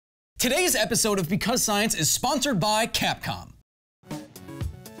Today's episode of Because Science is sponsored by Capcom.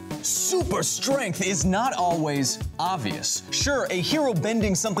 Super strength is not always obvious. Sure, a hero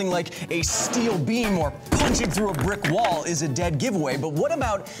bending something like a steel beam or punching through a brick wall is a dead giveaway, but what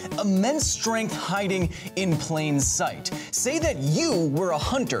about immense strength hiding in plain sight? Say that you were a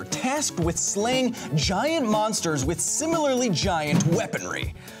hunter tasked with slaying giant monsters with similarly giant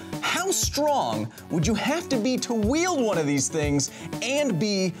weaponry. How strong would you have to be to wield one of these things and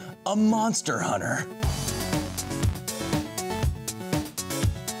be a monster hunter?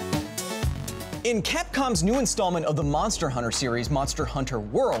 In Capcom's new installment of the Monster Hunter series, Monster Hunter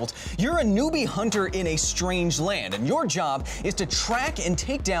World, you're a newbie hunter in a strange land, and your job is to track and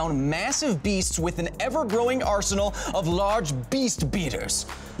take down massive beasts with an ever-growing arsenal of large beast beaters.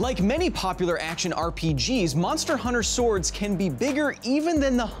 Like many popular action RPGs, Monster Hunter swords can be bigger even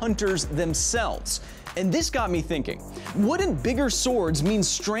than the hunters themselves. And this got me thinking, wouldn't bigger swords mean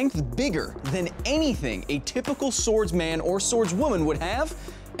strength bigger than anything a typical swordsman or swordswoman would have?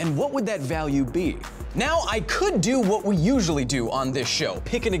 And what would that value be? Now, I could do what we usually do on this show.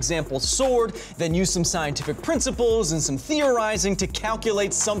 Pick an example sword, then use some scientific principles and some theorizing to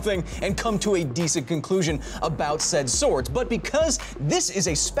calculate something and come to a decent conclusion about said swords. But because this is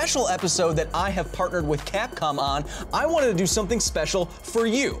a special episode that I have partnered with Capcom on, I wanted to do something special for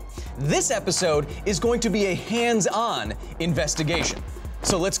you. This episode is going to be a hands-on investigation.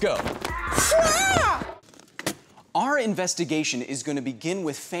 So let's go. Our investigation is going to begin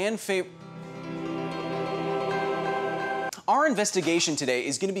with Our investigation today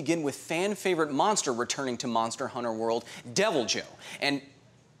is going to begin with fan-favorite monster returning to Monster Hunter World, Deviljho. And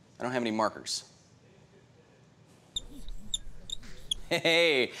I don't have any markers.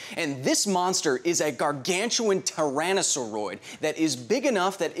 Hey, and this monster is a gargantuan tyrannosauroid that is big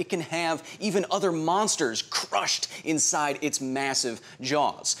enough that it can have even other monsters crushed inside its massive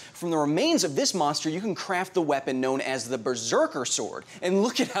jaws. From the remains of this monster, you can craft the weapon known as the Berserker Sword. And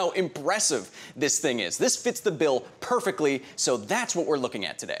look at how impressive this thing is. This fits the bill perfectly, so that's what we're looking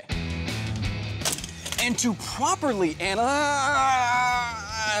at today. And to properly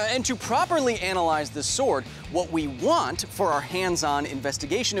analyze this sword, what we want for our hands-on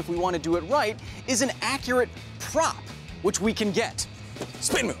investigation, if we want to do it right, is an accurate prop, which we can get.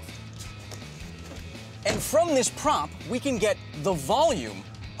 Spin move. And from this prop, we can get the volume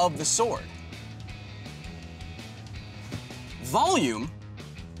of the sword. Volume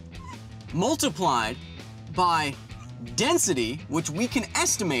multiplied by density, which we can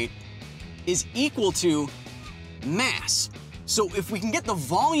estimate is equal to mass. So if we can get the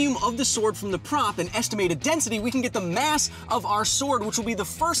volume of the sword from the prop and estimate a density, we can get the mass of our sword, which will be the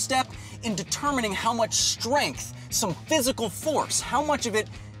first step in determining how much strength, some physical force, how much of it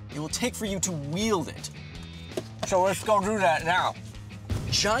will take for you to wield it. So let's go do that now.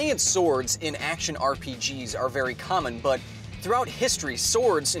 Giant swords in action RPGs are very common, but throughout history,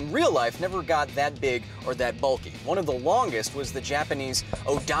 swords in real life never got that big or that bulky. One of the longest was the Japanese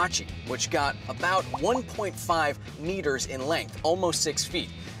Odachi, which got about 1.5 meters in length, almost 6 feet.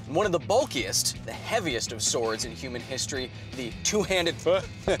 And one of the bulkiest, the heaviest of swords in human history, the two-handed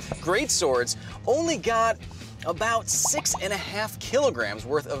great swords, only got about 6.5 kilograms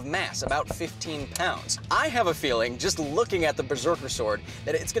worth of mass, about 15 pounds. I have a feeling, just looking at the Berserker Sword,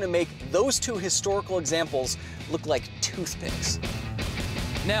 that it's gonna make those two historical examples look like toothpicks.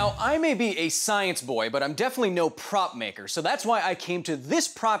 Now, I may be a science boy, but I'm definitely no prop maker, so that's why I came to this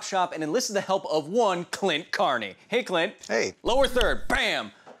prop shop and enlisted the help of one Clint Carney. Hey, Clint. Hey. Lower third,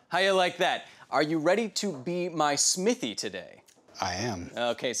 bam! How you like that? Are you ready to be my smithy today? I am.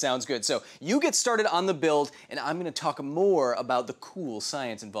 Okay, sounds good. So you get started on the build, and I'm gonna talk more about the cool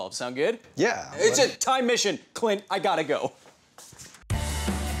science involved. Sound good? Yeah. It's a time mission, Clint. I gotta go.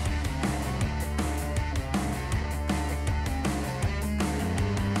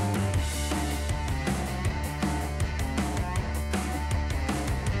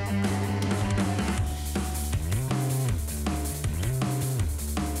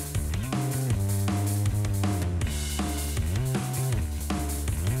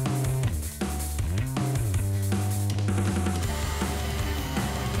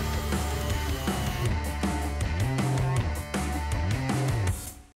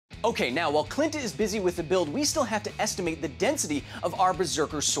 Okay, now while Clint is busy with the build, we still have to estimate the density of our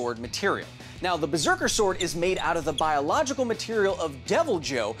Berserker Sword material. Now, the Berserker Sword is made out of the biological material of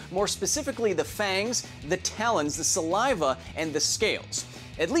Deviljho, more specifically the fangs, the talons, the saliva, and the scales.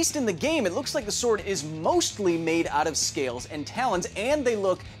 At least in the game, it looks like the sword is mostly made out of scales and talons, and they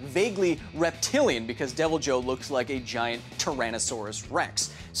look vaguely reptilian because Deviljho looks like a giant Tyrannosaurus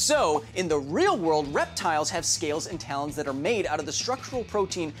Rex. So, in the real world, reptiles have scales and talons that are made out of the structural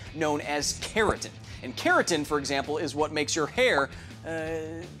protein known as keratin. And keratin, for example, is what makes your hair,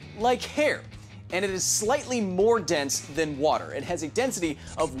 like hair. And it is slightly more dense than water. It has a density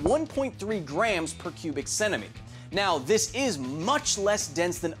of 1.3 grams per cubic centimeter. Now, this is much less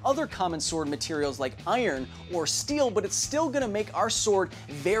dense than other common sword materials like iron or steel, but it's still gonna make our sword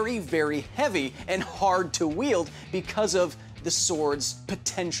very, very heavy and hard to wield because of the sword's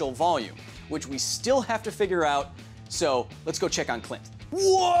potential volume, which we still have to figure out. So let's go check on Clint.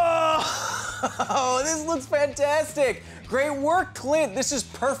 Whoa! This looks fantastic! Great work, Clint. This is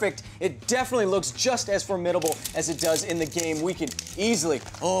perfect. It definitely looks just as formidable as it does in the game. We could easily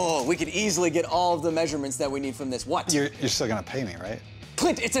get all of the measurements that we need from this. What? You're still gonna pay me, right?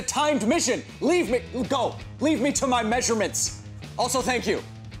 Clint, it's a timed mission. Leave me, go. Leave me to my measurements. Also, thank you.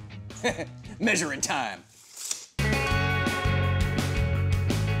 Measuring time.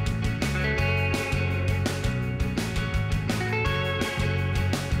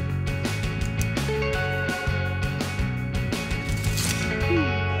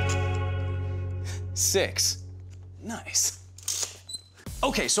 Six. Nice.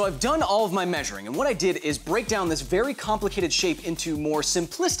 Okay, so I've done all of my measuring, and what I did is break down this very complicated shape into more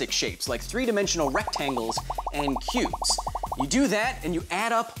simplistic shapes, like three-dimensional rectangles and cubes. You do that, and you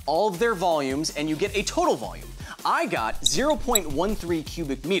add up all of their volumes, and you get a total volume. I got 0.13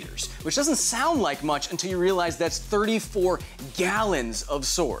 cubic meters, which doesn't sound like much until you realize that's 34 gallons of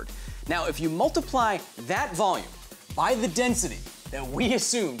sword. Now, if you multiply that volume by the density that we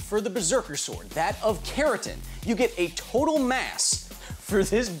assumed for the Berserker sword, that of keratin, you get a total mass for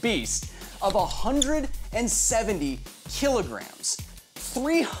this beast of 170 kilograms.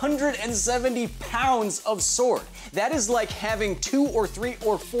 370 pounds of sword. That is like having 2 or 3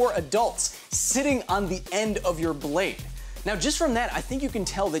 or 4 adults sitting on the end of your blade. Now, just from that, I think you can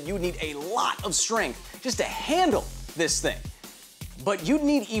tell that you would need a lot of strength just to handle this thing. But you'd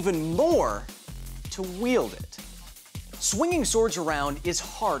need even more to wield it. Swinging swords around is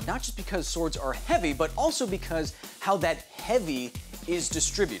hard, not just because swords are heavy, but also because how that heavy is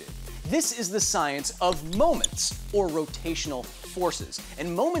distributed. This is the science of moments, or rotational forces.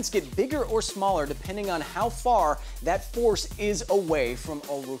 And moments get bigger or smaller depending on how far that force is away from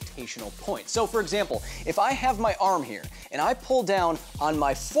a rotational point. So for example, if I have my arm here and I pull down on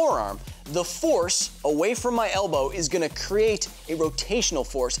my forearm, the force away from my elbow is gonna create a rotational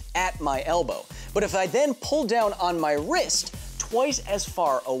force at my elbow. But if I then pull down on my wrist twice as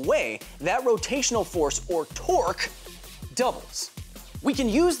far away, that rotational force, or torque, doubles. We can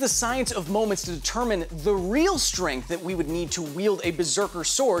use the science of moments to determine the real strength that we would need to wield a Berserker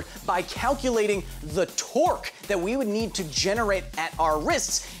sword by calculating the torque that we would need to generate at our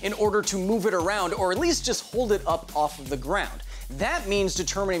wrists in order to move it around, or at least just hold it up off of the ground. That means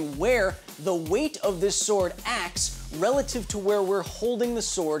determining where the weight of this sword acts relative to where we're holding the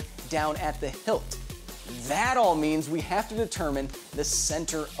sword down at the hilt. That all means we have to determine the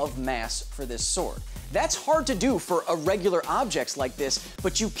center of mass for this sword. That's hard to do for irregular objects like this,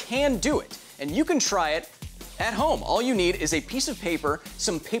 but you can do it. And you can try it at home. All you need is a piece of paper,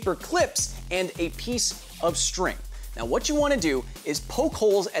 some paper clips, and a piece of string. Now what you want to do is poke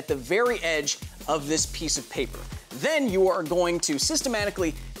holes at the very edge of this piece of paper. Then you are going to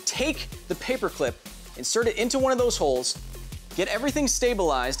systematically take the paper clip, insert it into one of those holes, get everything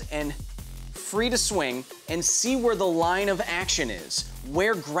stabilized and free to swing, and see where the line of action is,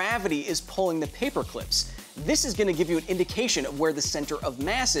 where gravity is pulling the paper clips. This is gonna give you an indication of where the center of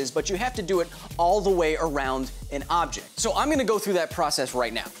mass is, but you have to do it all the way around an object. So I'm gonna go through that process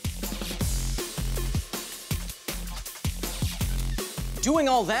right now. Doing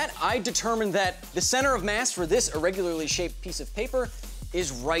all that, I determined that the center of mass for this irregularly shaped piece of paper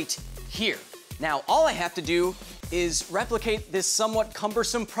is right here. Now, all I have to do is replicate this somewhat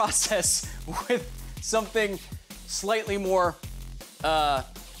cumbersome process with something slightly more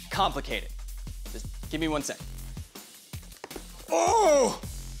complicated. Just give me 1 second. Oh,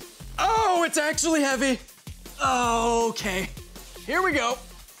 it's actually heavy. Okay, here we go.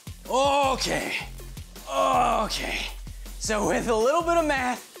 Okay. So with a little bit of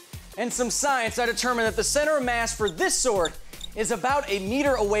math and some science, I determined that the center of mass for this sword is about 1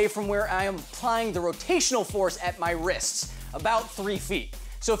 meter away from where I am applying the rotational force at my wrists, about 3 feet.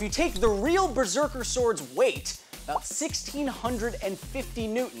 So if you take the real Berserker sword's weight, about 1,650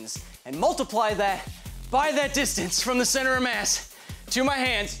 newtons, and multiply that by that distance from the center of mass to my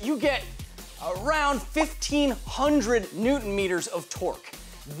hands, you get around 1,500 Newton meters of torque.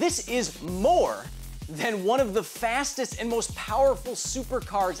 This is more than one of the fastest and most powerful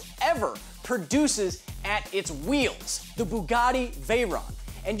supercars ever produces at its wheels, the Bugatti Veyron.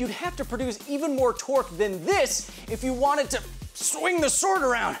 And you'd have to produce even more torque than this if you wanted to swing the sword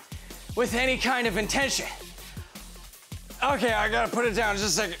around with any kind of intention. Okay, I gotta put it down just a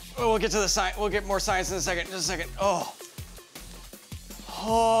second. We'll get to the science. We'll get more science in a second. Just a second.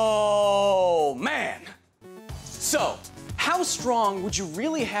 Oh, man. So, how strong would you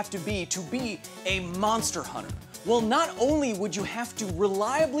really have to be a monster hunter? Well, not only would you have to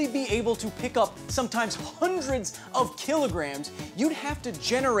reliably be able to pick up sometimes hundreds of kilograms, you'd have to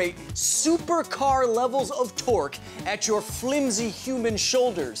generate supercar levels of torque at your flimsy human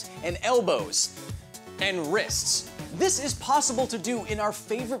shoulders and elbows and wrists. This is possible to do in our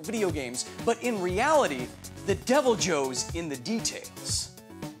favorite video games, but in reality, the devil joe's in the details.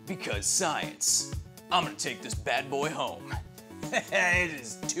 Because science. I'm gonna take this bad boy home. It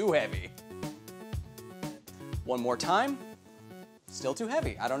is too heavy. One more time. Still too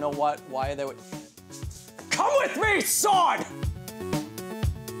heavy. I don't know why they would. Come with me, son!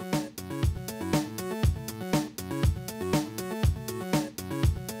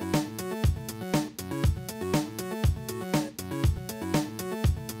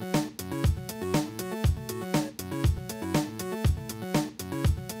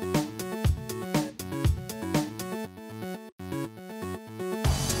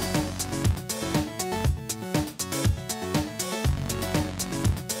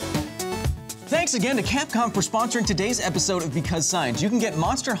 Thanks again to Capcom for sponsoring today's episode of Because Science. You can get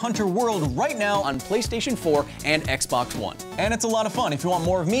Monster Hunter World right now on PlayStation 4 and Xbox One. And it's a lot of fun. If you want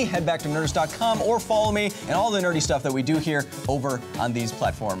more of me, head back to Nerdist.com or follow me and all the nerdy stuff that we do here over on these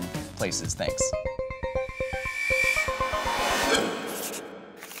platform places. Thanks.